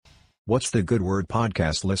What's the Good Word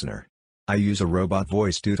podcast listener? I use a robot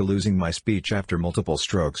voice due to losing my speech after multiple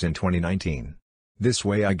strokes in 2019. This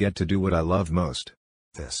way I get to do what I love most.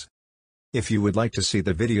 This. If you would like to see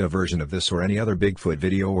the video version of this or any other Bigfoot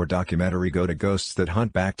video or documentary, go to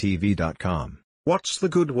ghoststhathuntbacktv.com. What's the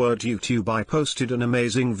Good Word YouTube? I posted an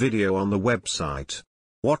amazing video on the website.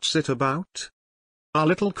 What's it about? Are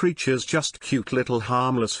little creatures just cute little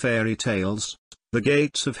harmless fairy tales? The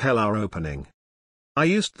gates of hell are opening. I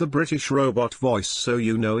used the British robot voice so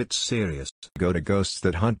you know it's serious. Go to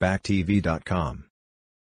ghoststhathuntbacktv.com.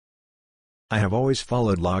 I have always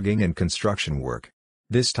followed logging and construction work.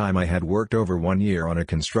 This time I had worked over 1 year on a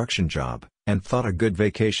construction job, and thought a good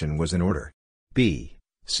vacation was in order.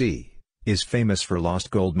 B.C. is famous for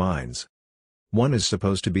lost gold mines. One is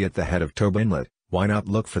supposed to be at the head of Toba Inlet. Why not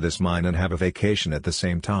look for this mine and have a vacation at the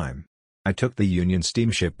same time? I took the Union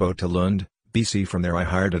steamship boat to Lund, BC. From there I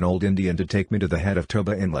hired an old Indian to take me to the head of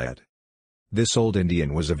Toba Inlet. This old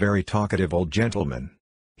Indian was a very talkative old gentleman.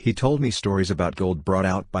 He told me stories about gold brought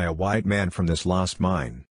out by a white man from this lost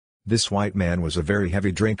mine. This white man was a very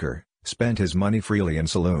heavy drinker, spent his money freely in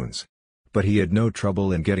saloons. But he had no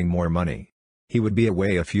trouble in getting more money. He would be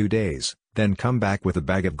away a few days, then come back with a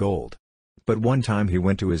bag of gold. But one time he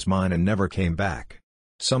went to his mine and never came back.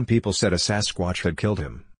 Some people said a Sasquatch had killed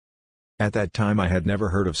him. At that time I had never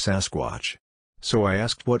heard of Sasquatch. So I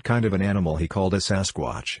asked what kind of an animal he called a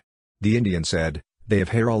Sasquatch. The Indian said, "They have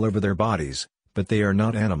hair all over their bodies, but they are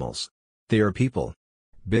not animals. They are people.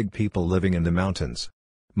 Big people living in the mountains."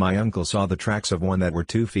 My uncle saw the tracks of one that were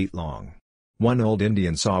 2 feet long. One old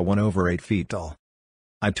Indian saw one over 8 feet tall.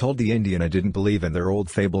 I told the Indian I didn't believe in their old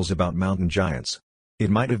fables about mountain giants. It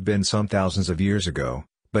might have been some thousands of years ago,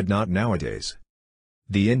 but not nowadays.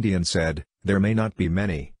 The Indian said, "There may not be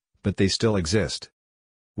many, but they still exist."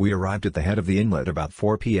 We arrived at the head of the inlet about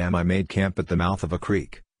 4 p.m. I made camp at the mouth of a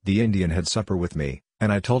creek. The Indian had supper with me,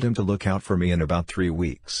 and I told him to look out for me in about 3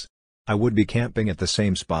 weeks. I would be camping at the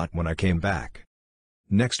same spot when I came back.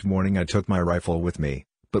 Next morning I took my rifle with me,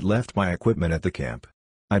 but left my equipment at the camp.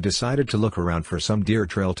 I decided to look around for some deer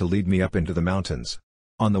trail to lead me up into the mountains.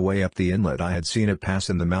 On the way up the inlet I had seen a pass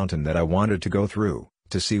in the mountain that I wanted to go through,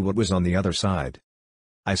 to see what was on the other side.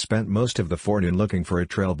 I spent most of the forenoon looking for a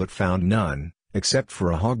trail but found none, except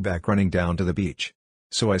for a hogback running down to the beach.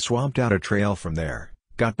 So I swamped out a trail from there,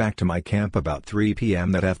 got back to my camp about 3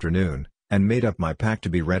 p.m. that afternoon, and made up my pack to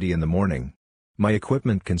be ready in the morning. My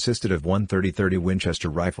equipment consisted of one .30-30 Winchester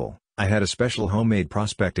rifle. I had a special homemade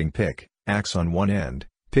prospecting pick, axe on one end,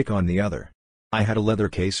 pick on the other. I had a leather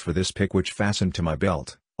case for this pick which fastened to my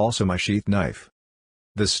belt, also my sheath knife.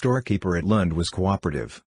 The storekeeper at Lund was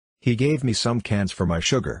cooperative. He gave me some cans for my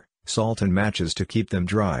sugar, salt and matches to keep them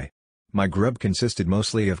dry. My grub consisted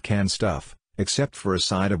mostly of canned stuff, except for a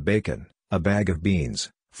side of bacon, a bag of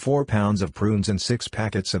beans, 4 pounds of prunes and 6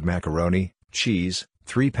 packets of macaroni, cheese,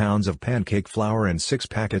 3 pounds of pancake flour and 6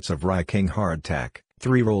 packets of Rye King hardtack,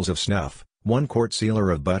 3 rolls of snuff, 1 quart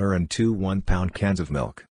sealer of butter and 2 1-pound cans of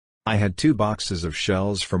milk. I had 2 boxes of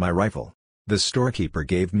shells for my rifle. The storekeeper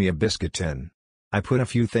gave me a biscuit tin. I put a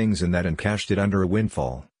few things in that and cached it under a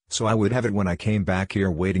windfall, so I would have it when I came back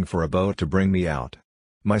here waiting for a boat to bring me out.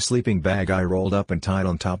 My sleeping bag I rolled up and tied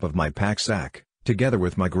on top of my pack sack, together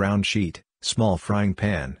with my ground sheet, small frying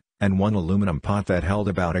pan, and 1 aluminum pot that held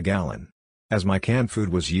about a gallon. As my canned food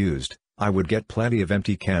was used, I would get plenty of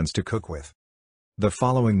empty cans to cook with. The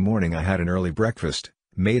following morning I had an early breakfast,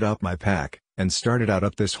 made up my pack, and started out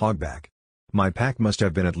up this hogback. My pack must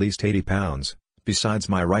have been at least 80 pounds, besides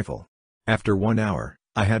my rifle. After 1 hour,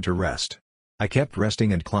 I had to rest. I kept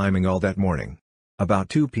resting and climbing all that morning. About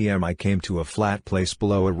 2 p.m. I came to a flat place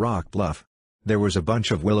below a rock bluff. There was a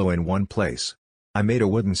bunch of willow in one place. I made a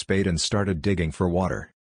wooden spade and started digging for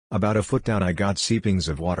water. About a foot down I got seepings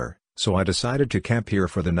of water, so I decided to camp here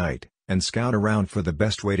for the night, and scout around for the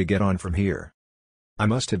best way to get on from here. I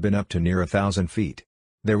must have been up to near 1,000 feet.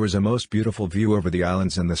 There was a most beautiful view over the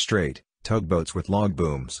islands and the strait, tugboats with log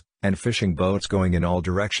booms, and fishing boats going in all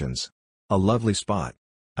directions. A lovely spot.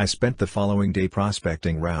 I spent the following day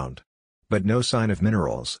prospecting round. But no sign of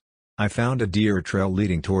minerals. I found a deer trail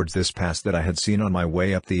leading towards this pass that I had seen on my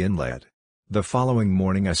way up the inlet. The following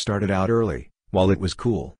morning I started out early, while it was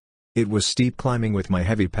cool. It was steep climbing with my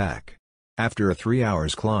heavy pack. After a 3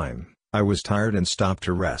 hours climb, I was tired and stopped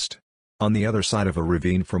to rest. On the other side of a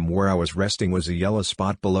ravine from where I was resting was a yellow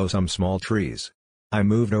spot below some small trees. I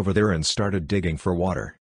moved over there and started digging for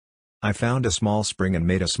water. I found a small spring and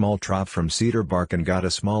made a small trough from cedar bark and got a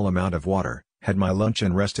small amount of water, had my lunch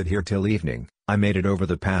and rested here till evening. I made it over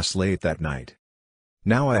the pass late that night.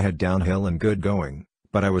 Now I had downhill and good going,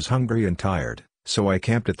 but I was hungry and tired, so I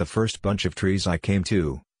camped at the first bunch of trees I came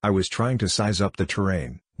to, I was trying to size up the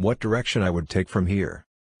terrain, what direction I would take from here.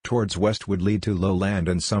 Towards west would lead to lowland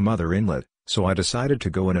and some other inlet, so I decided to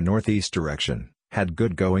go in a northeast direction, had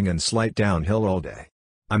good going and slight downhill all day.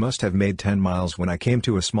 I must have made 10 miles when I came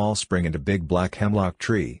to a small spring and a big black hemlock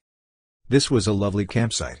tree. This was a lovely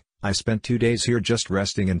campsite. I spent 2 days here just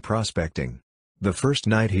resting and prospecting. The first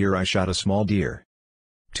night here I shot a small deer.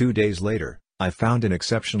 2 days later, I found an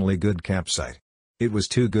exceptionally good campsite. It was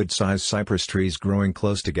 2 good-sized cypress trees growing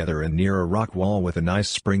close together and near a rock wall with a nice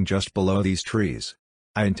spring just below these trees.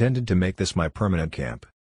 I intended to make this my permanent camp.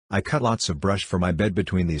 I cut lots of brush for my bed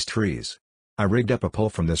between these trees. I rigged up a pole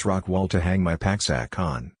from this rock wall to hang my packsack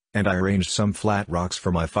on, and I arranged some flat rocks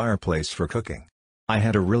for my fireplace for cooking. I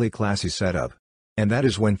had a really classy setup. And that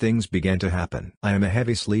is when things began to happen. I am a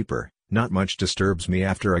heavy sleeper, not much disturbs me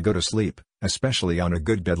after I go to sleep, especially on a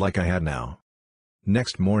good bed like I had now.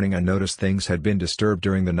 Next morning I noticed things had been disturbed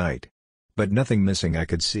during the night. But nothing missing I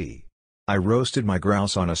could see. I roasted my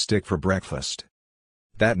grouse on a stick for breakfast.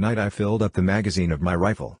 That night I filled up the magazine of my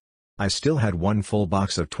rifle. I still had 1 full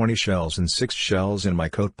box of 20 shells and 6 shells in my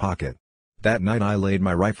coat pocket. That night I laid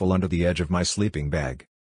my rifle under the edge of my sleeping bag.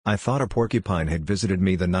 I thought a porcupine had visited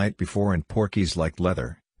me the night before and porkies liked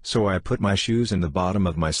leather, so I put my shoes in the bottom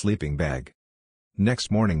of my sleeping bag. Next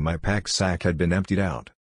morning my pack sack had been emptied out.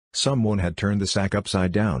 Someone had turned the sack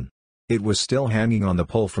upside down. It was still hanging on the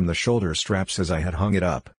pole from the shoulder straps as I had hung it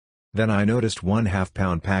up. Then I noticed 1/2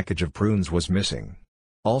 pound package of prunes was missing.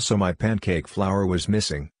 Also my pancake flour was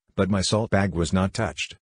missing, but my salt bag was not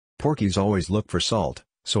touched. Porkies always look for salt,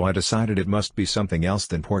 so I decided it must be something else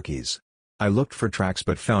than porkies. I looked for tracks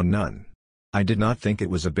but found none. I did not think it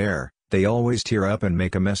was a bear, they always tear up and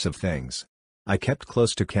make a mess of things. I kept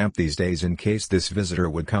close to camp these days in case this visitor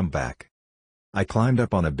would come back. I climbed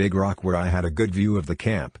up on a big rock where I had a good view of the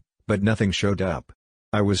camp, but nothing showed up.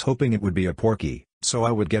 I was hoping it would be a porky, so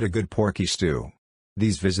I would get a good porky stew.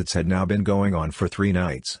 These visits had now been going on for 3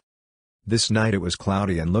 nights. This night it was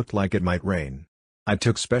cloudy and looked like it might rain. I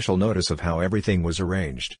took special notice of how everything was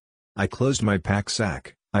arranged. I closed my pack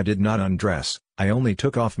sack, I did not undress, I only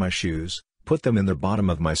took off my shoes, put them in the bottom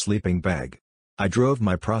of my sleeping bag. I drove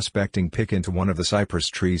my prospecting pick into one of the cypress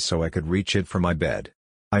trees so I could reach it from my bed.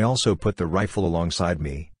 I also put the rifle alongside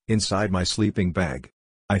me, inside my sleeping bag.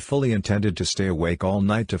 I fully intended to stay awake all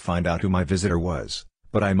night to find out who my visitor was,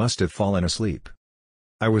 but I must have fallen asleep.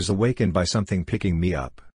 I was awakened by something picking me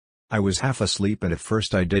up. I was half asleep and at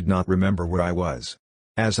first I did not remember where I was.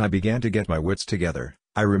 As I began to get my wits together,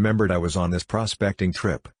 I remembered I was on this prospecting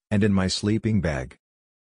trip, and in my sleeping bag.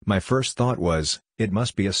 My first thought was, it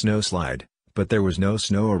must be a snowslide, but there was no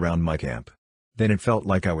snow around my camp. Then it felt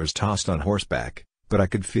like I was tossed on horseback, but I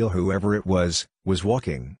could feel whoever it was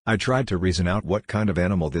walking. I tried to reason out what kind of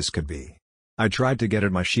animal this could be. I tried to get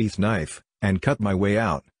at my sheath knife, and cut my way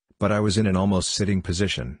out, but I was in an almost sitting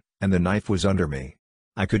position, and the knife was under me.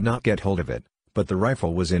 I could not get hold of it, but the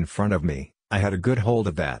rifle was in front of me, I had a good hold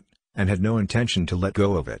of that, and had no intention to let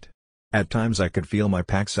go of it. At times I could feel my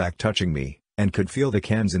pack sack touching me, and could feel the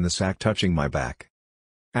cans in the sack touching my back.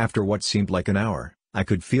 After what seemed like an hour, I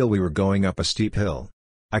could feel we were going up a steep hill.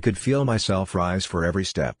 I could feel myself rise for every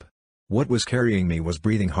step. What was carrying me was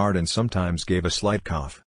breathing hard and sometimes gave a slight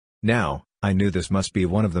cough. Now, I knew this must be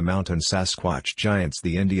one of the mountain Sasquatch giants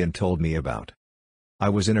the Indian told me about. I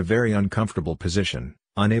was in a very uncomfortable position,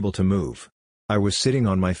 unable to move. I was sitting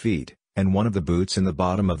on my feet, and one of the boots in the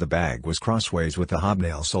bottom of the bag was crossways with the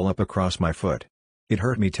hobnail sole up across my foot. It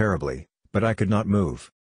hurt me terribly, but I could not move.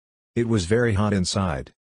 It was very hot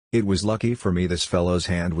inside. It was lucky for me this fellow's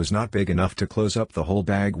hand was not big enough to close up the whole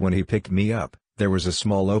bag when he picked me up. There was a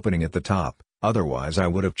small opening at the top, otherwise I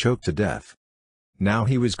would have choked to death. Now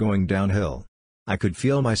he was going downhill. I could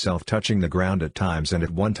feel myself touching the ground at times and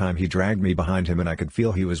at one time he dragged me behind him and I could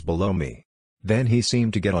feel he was below me. Then he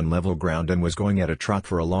seemed to get on level ground and was going at a trot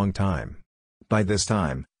for a long time. By this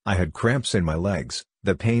time, I had cramps in my legs,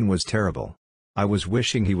 the pain was terrible. I was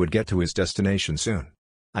wishing he would get to his destination soon.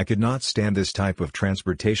 I could not stand this type of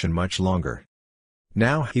transportation much longer.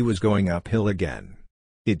 Now he was going uphill again.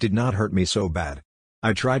 It did not hurt me so bad.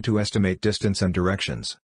 I tried to estimate distance and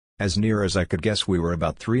directions. As near as I could guess we were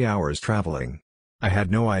about 3 hours traveling. I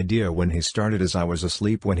had no idea when he started as I was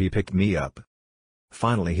asleep when he picked me up.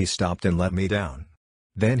 Finally he stopped and let me down.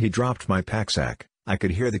 Then he dropped my packsack, I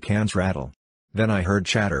could hear the cans rattle. Then I heard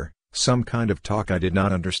chatter, some kind of talk I did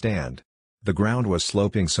not understand. The ground was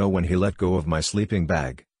sloping so when he let go of my sleeping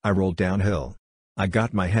bag, I rolled downhill. I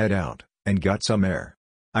got my head out, and got some air.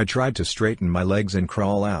 I tried to straighten my legs and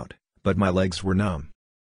crawl out, but my legs were numb.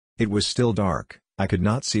 It was still dark, I could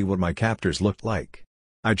not see what my captors looked like.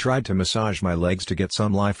 I tried to massage my legs to get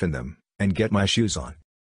some life in them, and get my shoes on.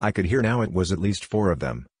 I could hear now it was at least 4 of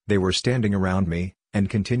them. They were standing around me, and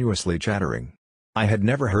continuously chattering. I had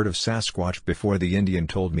never heard of Sasquatch before the Indian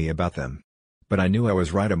told me about them. But I knew I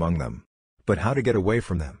was right among them. But how to get away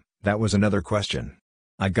from them, that was another question.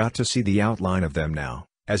 I got to see the outline of them now,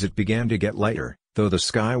 as it began to get lighter, though the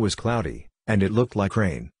sky was cloudy, and it looked like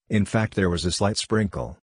rain. In fact, there was a slight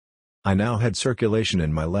sprinkle. I now had circulation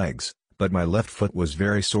in my legs, but my left foot was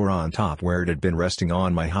very sore on top where it had been resting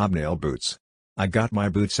on my hobnail boots. I got my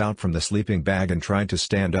boots out from the sleeping bag and tried to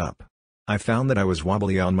stand up. I found that I was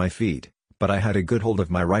wobbly on my feet, but I had a good hold of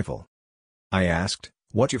my rifle. I asked,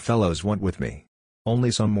 "What you fellows want with me?"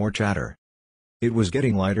 Only some more chatter. It was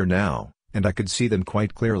getting lighter now, and I could see them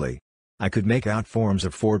quite clearly. I could make out forms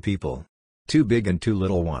of 4 people. 2 big and 2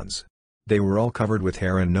 little ones. They were all covered with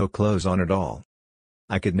hair and no clothes on at all.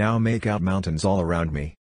 I could now make out mountains all around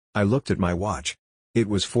me. I looked at my watch. It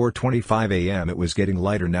was 4:25 a.m. It was getting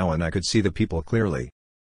lighter now and I could see the people clearly.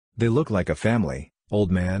 They looked like a family,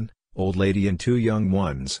 old man, old lady and 2 young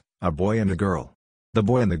ones, a boy and a girl. The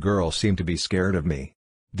boy and the girl seemed to be scared of me.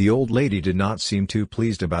 The old lady did not seem too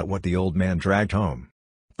pleased about what the old man dragged home.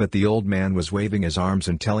 But the old man was waving his arms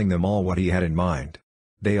and telling them all what he had in mind.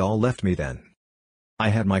 They all left me then. I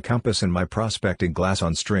had my compass and my prospecting glass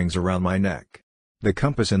on strings around my neck. The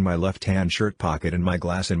compass in my left-hand shirt pocket and my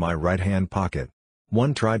glass in my right-hand pocket.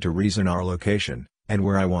 One tried to reason our location, and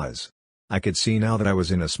where I was. I could see now that I was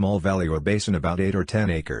in a small valley or basin about 8 or 10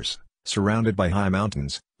 acres, surrounded by high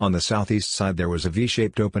mountains. On the southeast side there was a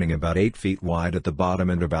V-shaped opening about 8 feet wide at the bottom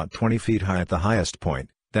and about 20 feet high at the highest point.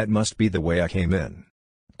 That must be the way I came in.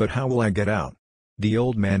 But how will I get out? The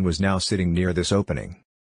old man was now sitting near this opening.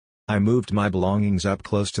 I moved my belongings up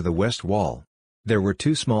close to the west wall. There were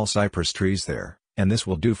 2 small cypress trees there, and this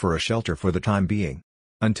will do for a shelter for the time being.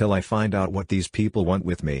 Until I find out what these people want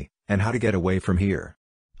with me, and how to get away from here.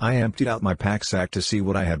 I emptied out my pack sack to see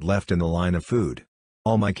what I had left in the line of food.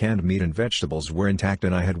 All my canned meat and vegetables were intact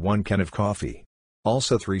and I had 1 can of coffee.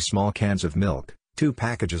 Also 3 small cans of milk, 2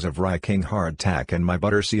 packages of Rye King hardtack and my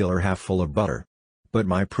butter sealer half full of butter. But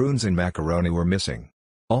my prunes and macaroni were missing.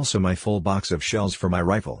 Also my full box of shells for my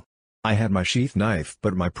rifle. I had my sheath knife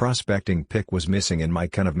but my prospecting pick was missing and my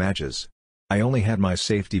can of matches. I only had my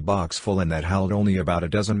safety box full and that held only about a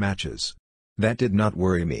dozen matches. That did not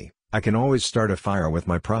worry me. I can always start a fire with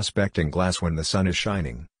my prospecting glass when the sun is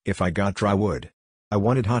shining, if I got dry wood. I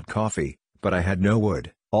wanted hot coffee, but I had no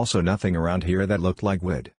wood, also nothing around here that looked like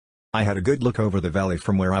wood. I had a good look over the valley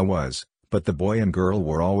from where I was, but the boy and girl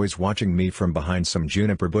were always watching me from behind some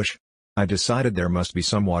juniper bush. I decided there must be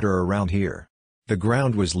some water around here. The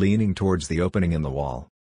ground was leaning towards the opening in the wall.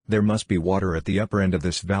 There must be water at the upper end of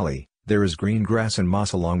this valley. There is green grass and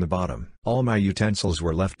moss along the bottom. All my utensils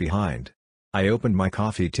were left behind. I opened my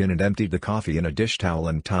coffee tin and emptied the coffee in a dish towel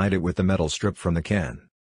and tied it with the metal strip from the can.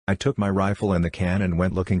 I took my rifle and the can and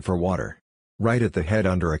went looking for water. Right at the head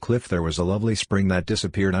under a cliff there was a lovely spring that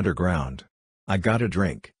disappeared underground. I got a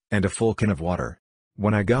drink, and a full can of water.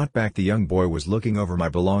 When I got back the young boy was looking over my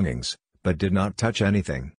belongings, but did not touch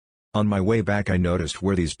anything. On my way back I noticed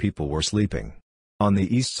where these people were sleeping. On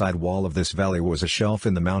the east side wall of this valley was a shelf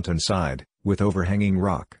in the mountainside, with overhanging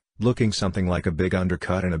rock, looking something like a big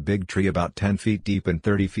undercut and a big tree about 10 feet deep and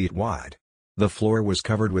 30 feet wide. The floor was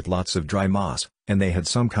covered with lots of dry moss, and they had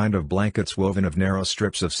some kind of blankets woven of narrow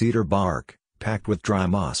strips of cedar bark, packed with dry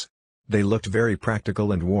moss. They looked very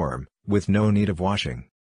practical and warm, with no need of washing.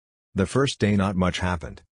 The first day not much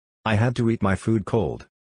happened. I had to eat my food cold.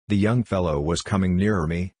 The young fellow was coming nearer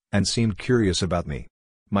me, and seemed curious about me.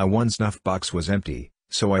 My 1 snuff box was empty,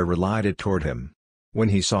 so I relied it toward him. When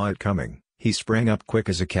he saw it coming, he sprang up quick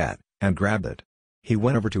as a cat, and grabbed it. He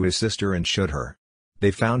went over to his sister and showed her. They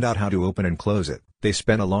found out how to open and close it. They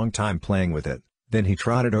spent a long time playing with it, then he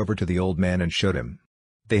trotted over to the old man and showed him.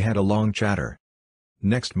 They had a long chatter.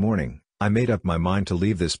 Next morning, I made up my mind to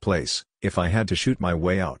leave this place, if I had to shoot my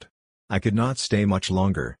way out. I could not stay much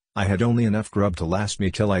longer. I had only enough grub to last me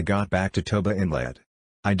till I got back to Toba Inlet.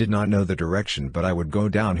 I did not know the direction but I would go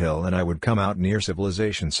downhill and I would come out near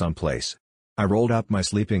civilization someplace. I rolled up my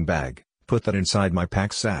sleeping bag, put that inside my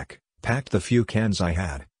pack sack, packed the few cans I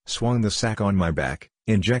had, swung the sack on my back,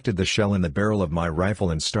 injected the shell in the barrel of my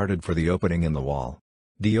rifle and started for the opening in the wall.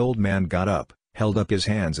 The old man got up, held up his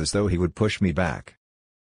hands as though he would push me back.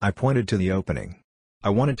 I pointed to the opening. I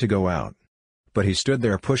wanted to go out. But he stood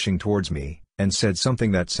there pushing towards me, and said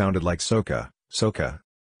something that sounded like Soka, Soka.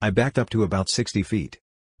 I backed up to about 60 feet.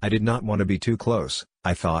 I did not want to be too close,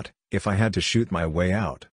 I thought, if I had to shoot my way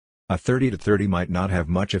out. A 30 might not have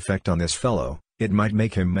much effect on this fellow, it might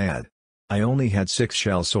make him mad. I only had 6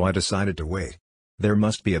 shells so I decided to wait. There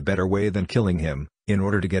must be a better way than killing him, in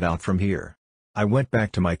order to get out from here. I went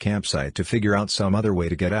back to my campsite to figure out some other way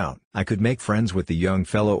to get out. I could make friends with the young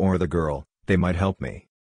fellow or the girl, they might help me.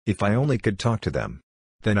 If I only could talk to them.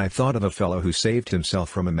 Then I thought of a fellow who saved himself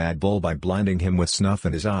from a mad bull by blinding him with snuff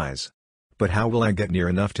in his eyes. But how will I get near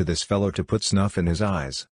enough to this fellow to put snuff in his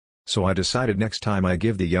eyes? So I decided next time I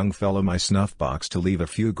give the young fellow my snuff box to leave a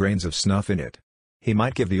few grains of snuff in it. He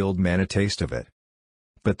might give the old man a taste of it.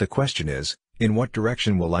 But the question is, in what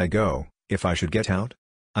direction will I go, if I should get out?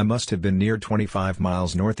 I must have been near 25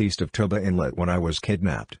 miles northeast of Toba Inlet when I was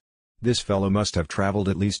kidnapped. This fellow must have traveled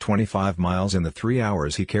at least 25 miles in the 3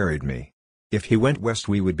 hours he carried me. If he went west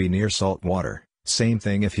we would be near salt water, same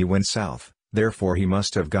thing if he went south, therefore he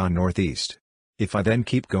must have gone northeast. If I then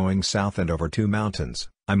keep going south and over 2 mountains,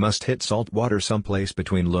 I must hit salt water someplace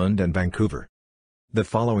between Lund and Vancouver. The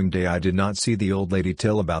following day I did not see the old lady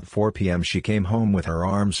till about 4 p.m. She came home with her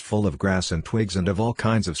arms full of grass and twigs and of all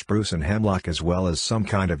kinds of spruce and hemlock as well as some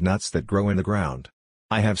kind of nuts that grow in the ground.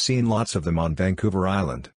 I have seen lots of them on Vancouver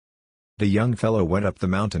Island. The young fellow went up the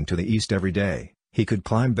mountain to the east every day. He could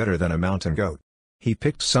climb better than a mountain goat. He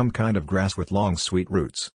picked some kind of grass with long sweet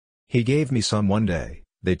roots. He gave me some one day,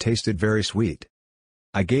 they tasted very sweet.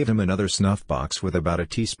 I gave him another snuff box with about a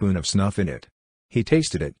teaspoon of snuff in it. He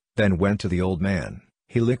tasted it, then went to the old man.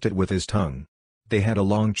 He licked it with his tongue. They had a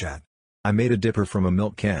long chat. I made a dipper from a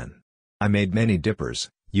milk can. I made many dippers,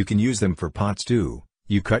 you can use them for pots too.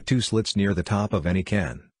 You cut 2 slits near the top of any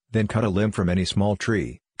can, then cut a limb from any small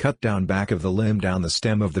tree, cut down back of the limb down the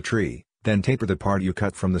stem of the tree, then taper the part you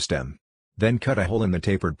cut from the stem. Then cut a hole in the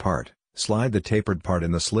tapered part, slide the tapered part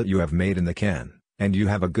in the slit you have made in the can, and you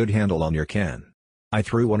have a good handle on your can. I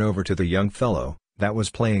threw one over to the young fellow, that was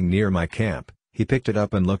playing near my camp. He picked it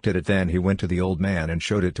up and looked at it, then he went to the old man and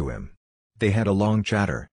showed it to him. They had a long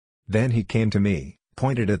chatter. Then he came to me,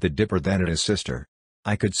 pointed at the dipper then at his sister.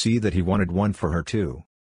 I could see that he wanted one for her too.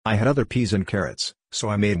 I had other peas and carrots, so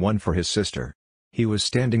I made one for his sister. He was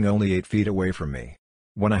standing only 8 feet away from me.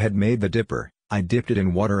 When I had made the dipper, I dipped it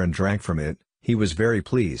in water and drank from it. He was very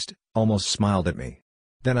pleased, almost smiled at me.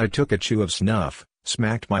 Then I took a chew of snuff,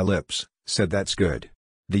 smacked my lips, said that's good.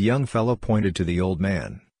 The young fellow pointed to the old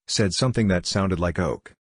man, said something that sounded like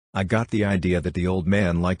oak. I got the idea that the old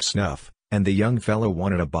man liked snuff, and the young fellow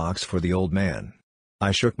wanted a box for the old man.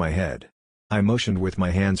 I shook my head. I motioned with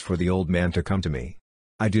my hands for the old man to come to me.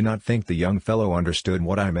 I do not think the young fellow understood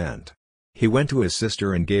what I meant. He went to his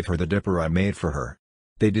sister and gave her the dipper I made for her.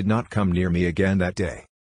 They did not come near me again that day.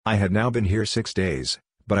 I had now been here 6 days,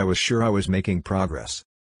 but I was sure I was making progress.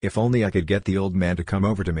 If only I could get the old man to come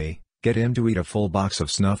over to me, get him to eat a full box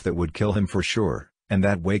of snuff that would kill him for sure, and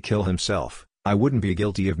that way kill himself, I wouldn't be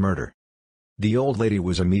guilty of murder. The old lady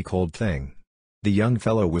was a meek old thing. The young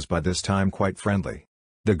fellow was by this time quite friendly.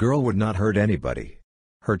 The girl would not hurt anybody.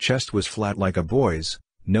 Her chest was flat like a boy's,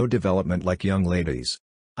 no development like young ladies.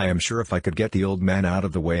 I am sure if I could get the old man out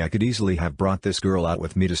of the way I could easily have brought this girl out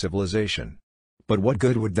with me to civilization. But what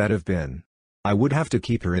good would that have been? I would have to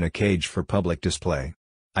keep her in a cage for public display.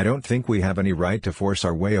 I don't think we have any right to force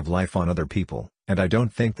our way of life on other people, and I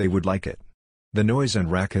don't think they would like it. The noise and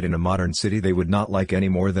racket in a modern city they would not like any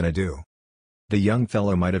more than I do. The young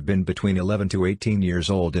fellow might have been between 11 to 18 years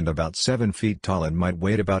old and about 7 feet tall and might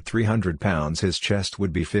weigh about 300 pounds. His chest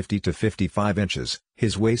would be 50 to 55 inches,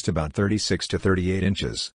 his waist about 36 to 38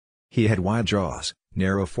 inches. He had wide jaws,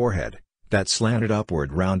 narrow forehead, that slanted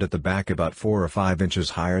upward round at the back about 4 or 5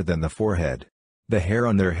 inches higher than the forehead. The hair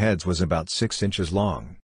on their heads was about 6 inches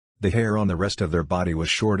long. The hair on the rest of their body was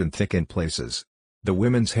short and thick in places. The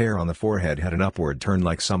women's hair on the forehead had an upward turn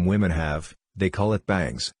like some women have, they call it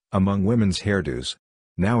bangs, among women's hairdos.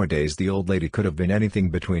 Nowadays the old lady could have been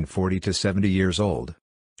anything between 40 to 70 years old.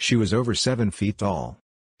 She was over 7 feet tall.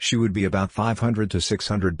 She would be about 500 to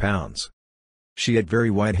 600 pounds. She had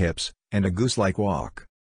very wide hips, and a goose-like walk.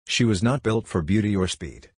 She was not built for beauty or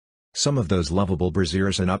speed. Some of those lovable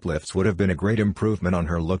brasiers and uplifts would have been a great improvement on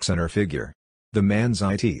her looks and her figure. The man's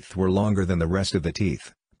eye teeth were longer than the rest of the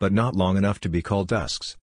teeth, but not long enough to be called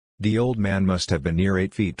tusks. The old man must have been near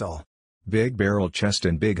 8 feet tall. Big barreled chest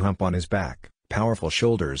and big hump on his back, powerful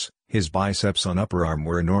shoulders, his biceps on upper arm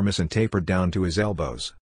were enormous and tapered down to his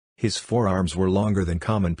elbows. His forearms were longer than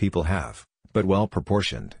common people have, but well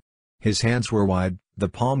proportioned. His hands were wide, the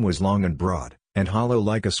palm was long and broad, and hollow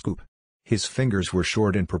like a scoop. His fingers were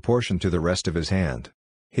short in proportion to the rest of his hand.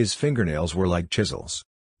 His fingernails were like chisels.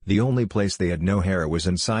 The only place they had no hair was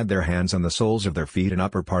inside their hands on the soles of their feet and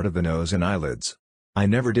upper part of the nose and eyelids. I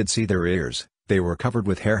never did see their ears, they were covered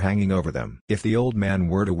with hair hanging over them. If the old man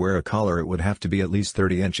were to wear a collar it would have to be at least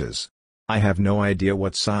 30 inches. I have no idea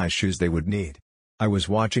what size shoes they would need. I was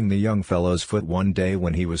watching the young fellow's foot one day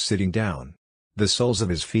when he was sitting down. The soles of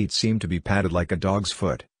his feet seemed to be padded like a dog's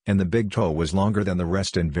foot, and the big toe was longer than the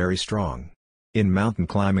rest and very strong. In mountain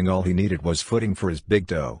climbing all he needed was footing for his big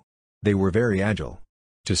toe. They were very agile.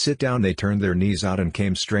 To sit down they turned their knees out and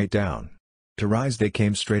came straight down. To rise they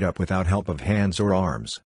came straight up without help of hands or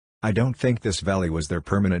arms. I don't think this valley was their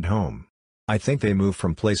permanent home. I think they move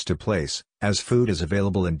from place to place, as food is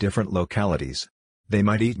available in different localities. They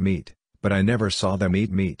might eat meat, but I never saw them eat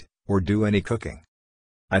meat, or do any cooking.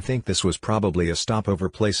 I think this was probably a stopover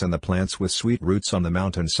place and the plants with sweet roots on the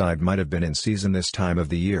mountainside might have been in season this time of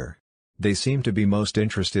the year. They seem to be most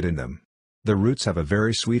interested in them. The roots have a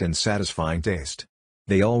very sweet and satisfying taste.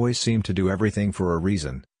 They always seem to do everything for a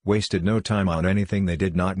reason, wasted no time on anything they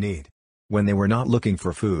did not need. When they were not looking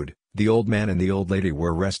for food, the old man and the old lady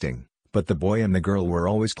were resting, but the boy and the girl were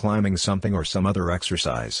always climbing something or some other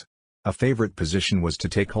exercise. A favorite position was to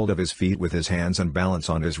take hold of his feet with his hands and balance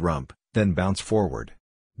on his rump, then bounce forward.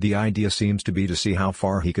 The idea seems to be to see how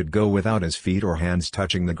far he could go without his feet or hands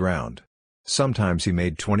touching the ground. Sometimes he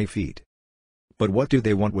made 20 feet. But what do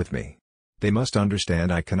they want with me? They must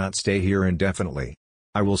understand I cannot stay here indefinitely.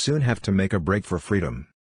 I will soon have to make a break for freedom.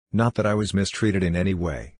 Not that I was mistreated in any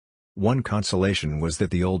way. One consolation was that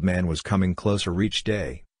the old man was coming closer each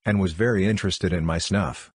day, and was very interested in my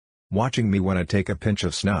snuff. Watching me when I take a pinch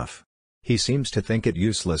of snuff. He seems to think it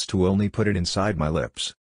useless to only put it inside my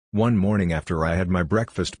lips. One morning after I had my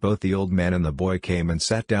breakfast both the old man and the boy came and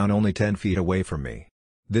sat down only 10 feet away from me.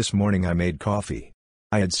 This morning I made coffee.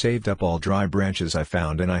 I had saved up all dry branches I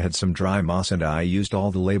found and I had some dry moss and I used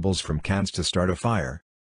all the labels from cans to start a fire.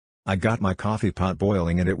 I got my coffee pot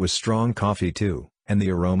boiling and it was strong coffee too, and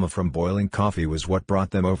the aroma from boiling coffee was what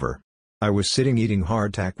brought them over. I was sitting eating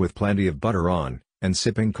hardtack with plenty of butter on, and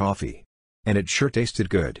sipping coffee. And it sure tasted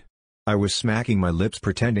good. I was smacking my lips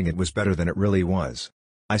pretending it was better than it really was.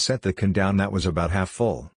 I set the can down that was about half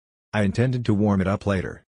full. I intended to warm it up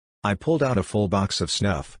later. I pulled out a full box of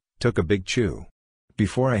snuff, took a big chew.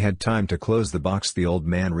 Before I had time to close the box the old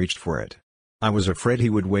man reached for it. I was afraid he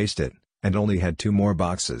would waste it, and only had 2 more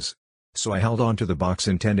boxes. So I held on to the box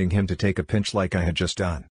intending him to take a pinch like I had just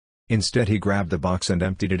done. Instead he grabbed the box and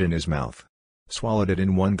emptied it in his mouth. Swallowed it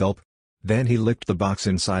in one gulp. Then he licked the box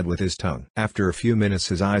inside with his tongue. After a few minutes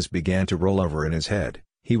his eyes began to roll over in his head.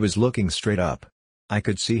 He was looking straight up. I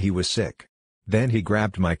could see he was sick. Then he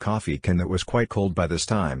grabbed my coffee can that was quite cold by this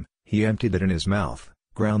time, he emptied it in his mouth,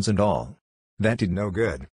 grounds and all. That did no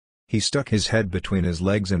good. He stuck his head between his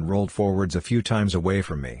legs and rolled forwards a few times away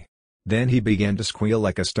from me. Then he began to squeal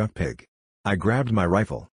like a stuck pig. I grabbed my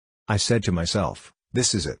rifle. I said to myself,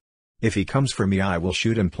 this is it. If he comes for me I will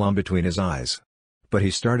shoot him plumb between his eyes. But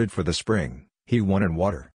he started for the spring. He wanted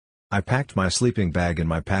water. I packed my sleeping bag in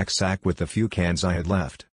my pack sack with the few cans I had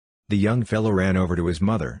left. The young fellow ran over to his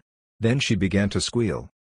mother. Then she began to squeal.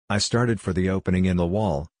 I started for the opening in the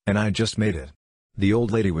wall, and I just made it. The old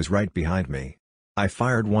lady was right behind me. I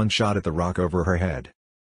fired one shot at the rock over her head.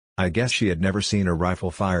 I guess she had never seen a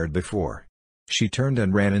rifle fired before. She turned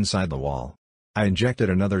and ran inside the wall. I injected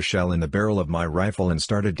another shell in the barrel of my rifle and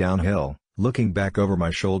started downhill, looking back over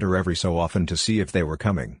my shoulder every so often to see if they were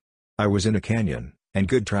coming. I was in a canyon, and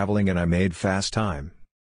good traveling and I made fast time.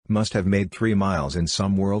 Must have made 3 miles in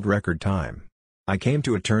some world record time. I came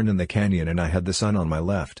to a turn in the canyon and I had the sun on my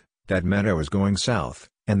left, that meant I was going south,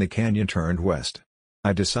 and the canyon turned west.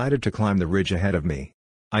 I decided to climb the ridge ahead of me.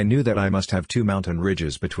 I knew that I must have 2 mountain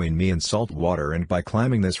ridges between me and salt water and by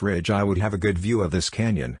climbing this ridge I would have a good view of this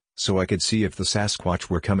canyon, so I could see if the Sasquatch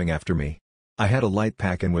were coming after me. I had a light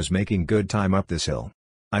pack and was making good time up this hill.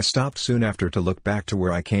 I stopped soon after to look back to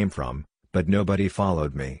where I came from, but nobody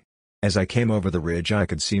followed me. As I came over the ridge I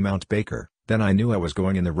could see Mount Baker, then I knew I was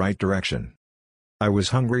going in the right direction. I was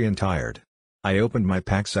hungry and tired. I opened my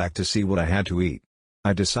pack sack to see what I had to eat.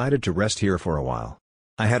 I decided to rest here for a while.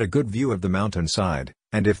 I had a good view of the mountainside,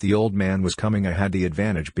 and if the old man was coming I had the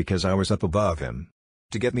advantage because I was up above him.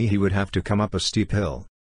 To get me he would have to come up a steep hill.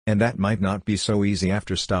 And that might not be so easy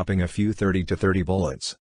after stopping a few 30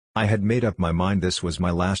 bullets. I had made up my mind this was my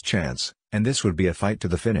last chance, and this would be a fight to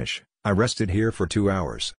the finish. I rested here for 2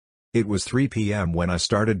 hours. It was 3 p.m. when I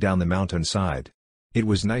started down the mountainside. It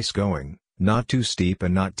was nice going, not too steep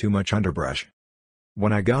and not too much underbrush.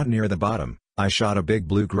 When I got near the bottom, I shot a big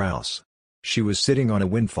blue grouse. She was sitting on a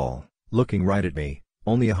windfall, looking right at me,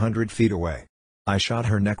 only 100 feet away. I shot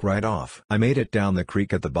her neck right off. I made it down the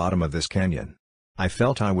creek at the bottom of this canyon. I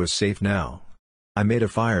felt I was safe now. I made a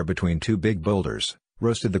fire between 2 big boulders,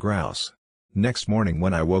 roasted the grouse. Next morning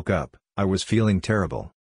when I woke up, I was feeling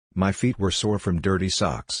terrible. My feet were sore from dirty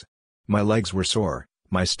socks. My legs were sore,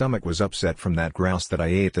 my stomach was upset from that grouse that I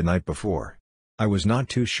ate the night before. I was not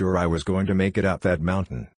too sure I was going to make it up that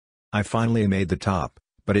mountain. I finally made the top,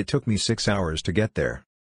 but it took me 6 hours to get there.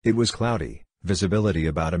 It was cloudy, visibility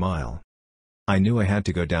about a mile. I knew I had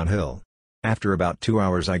to go downhill. After about 2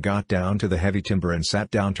 hours I got down to the heavy timber and sat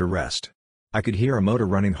down to rest. I could hear a motor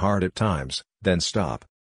running hard at times, then stop.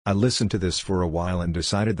 I listened to this for a while and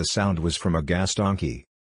decided the sound was from a gas donkey.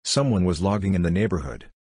 Someone was logging in the neighborhood.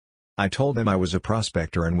 I told them I was a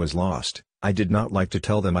prospector and was lost. I did not like to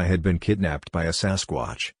tell them I had been kidnapped by a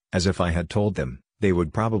Sasquatch, as if I had told them, they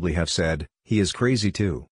would probably have said, "He is crazy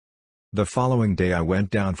too." The following day I went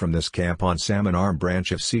down from this camp on Salmon Arm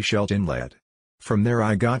branch of Seashelt Inlet. From there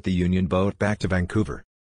I got the Union boat back to Vancouver.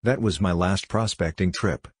 That was my last prospecting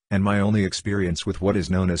trip, and my only experience with what is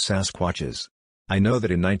known as Sasquatches. I know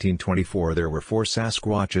that in 1924 there were 4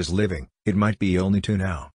 Sasquatches living, it might be only 2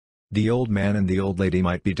 now. The old man and the old lady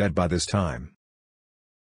might be dead by this time.